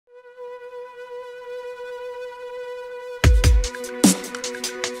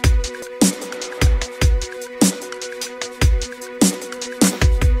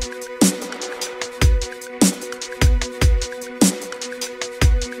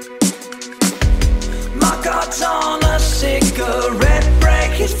lights on a cigarette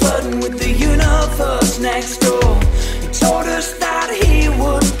break. He's flirting with the universe next door. He told us that he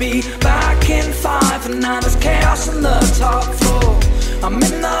would be back in 5, and now there's chaos on the top floor. I'm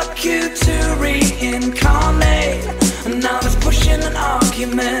in the queue to reincarnate, and now there's pushing and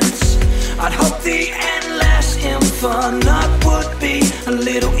arguments. I'd hope the endless infinite would be a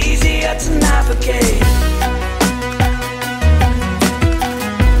little easier to navigate.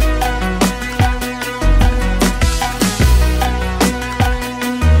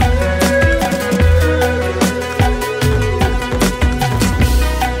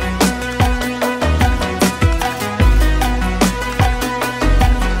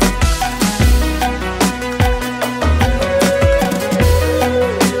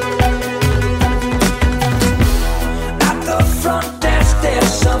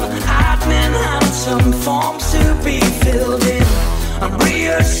 Some forms to be filled in. I'm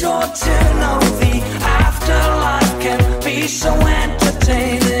reassured to know the afterlife can be so empty.